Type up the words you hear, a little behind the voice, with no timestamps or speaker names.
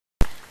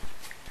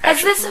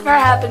Has this ever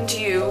happened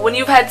to you when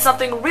you've had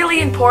something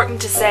really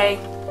important to say?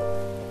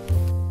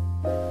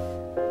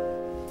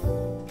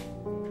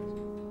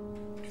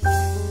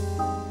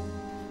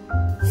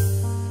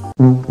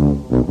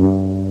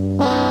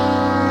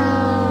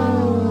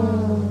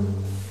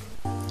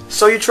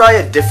 So you try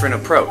a different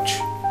approach.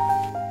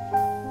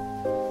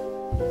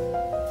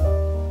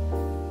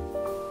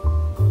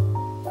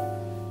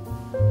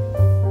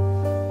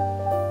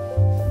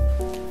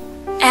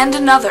 And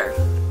another.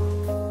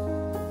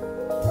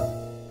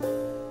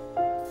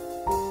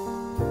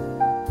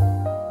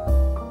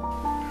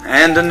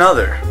 And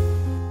another.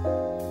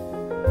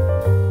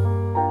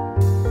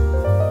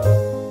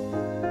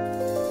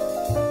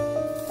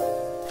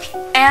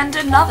 And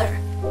another.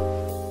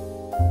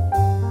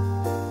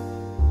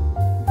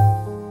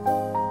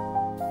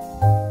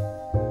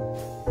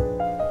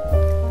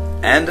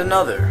 And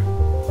another.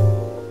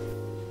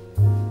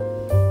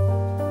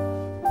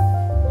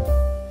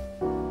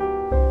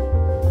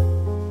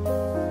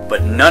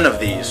 But none of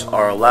these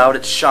are allowed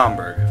at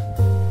Schaumburg.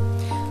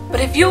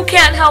 But if you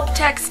can't help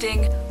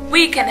texting,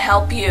 we can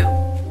help you.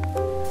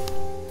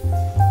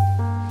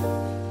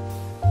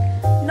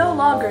 No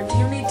longer do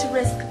you need to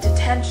risk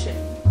detention.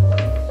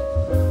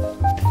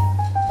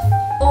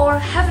 Or,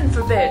 heaven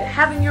forbid,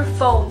 having your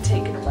phone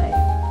taken away.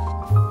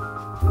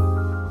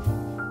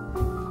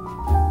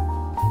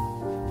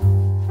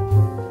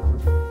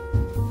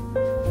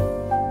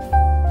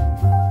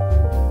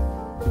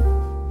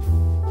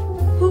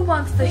 Who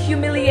wants the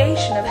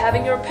humiliation of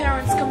having your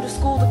parents come to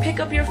school to pick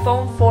up your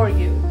phone for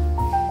you?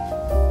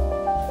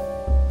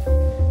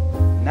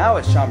 Now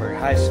at Schaumburg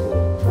High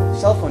School,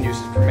 cell phone use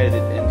is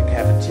permitted in the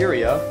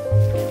cafeteria,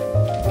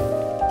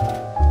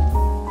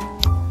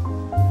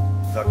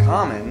 the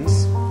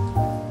commons,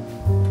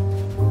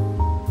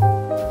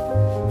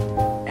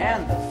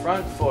 and the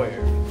front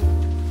foyer.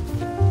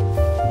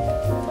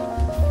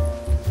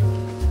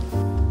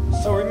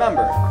 So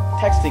remember,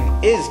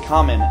 texting is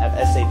common at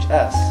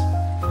SHS.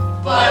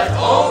 But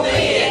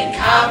only in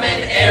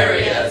common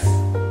areas.